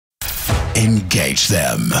Engage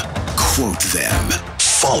them. Quote them.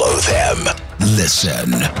 Follow them.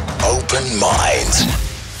 Listen. Open minds.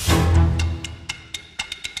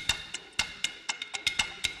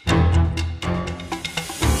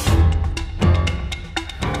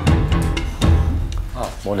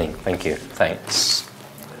 Morning, thank you, thanks.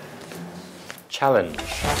 Challenge.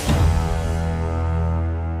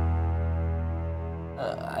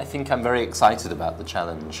 I think I'm very excited about the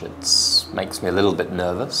challenge. It makes me a little bit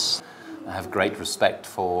nervous. I have great respect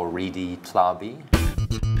for Redi Tlhabi.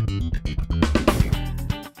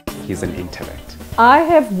 He's an intellect. I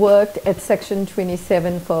have worked at Section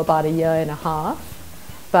 27 for about a year and a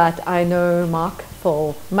half, but I know Mark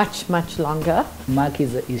for much, much longer. Mark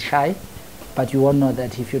is shy, but you all know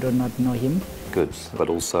that if you do not know him. Good, but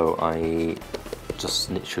also I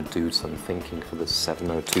just should do some thinking for this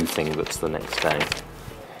 702 thing that's the next day.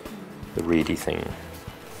 The Redi thing.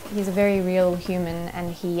 He's a very real human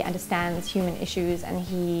and he understands human issues and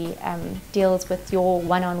he deals with your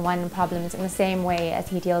one-on-one problems in the same way as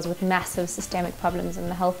he deals with massive systemic problems in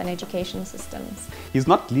the health and education systems. He's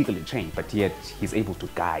not legally trained, but yet he's able to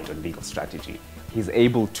guide on legal strategy. He's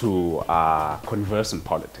able to converse on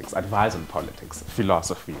politics, advise on politics,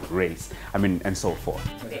 philosophy, race, and so forth.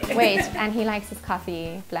 Wait, and he likes his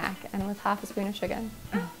coffee black and with half a spoon of sugar.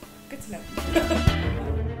 Oh, good to know.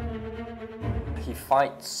 He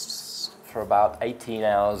fights for about 18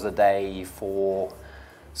 hours a day for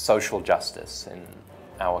social justice in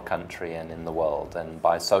our country and in the world. And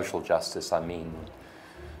by social justice, I mean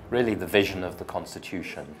really the vision of the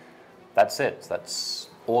Constitution. That's it. That's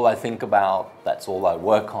all I think about. That's all I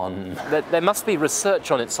work on. There must be research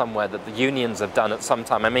on it somewhere that the unions have done at some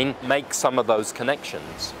time. I mean, make some of those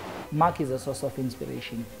connections. Mark is a source of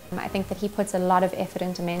inspiration. I think that he puts a lot of effort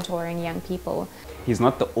into mentoring young people. He's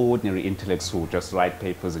not the ordinary intellects who just write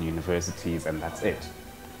papers in universities and that's it.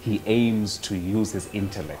 He aims to use his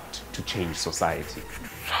intellect to change society.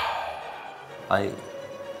 I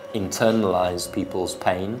internalize people's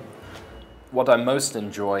pain. What I most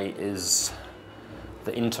enjoy is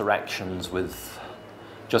the interactions with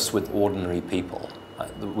ordinary people,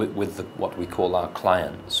 with what we call our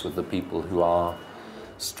clients, with the people who are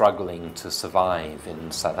struggling to survive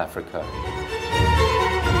in South Africa.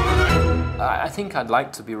 I think I'd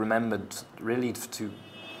like to be remembered really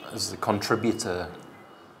as a contributor,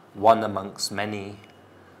 one amongst many,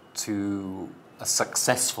 to a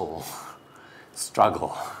successful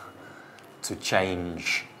struggle to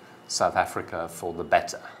change South Africa for the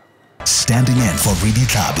better. Standing in for Redi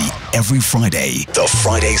Tlhabi every Friday. The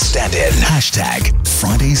Friday Stand-In.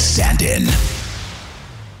 #Friday Stand-In.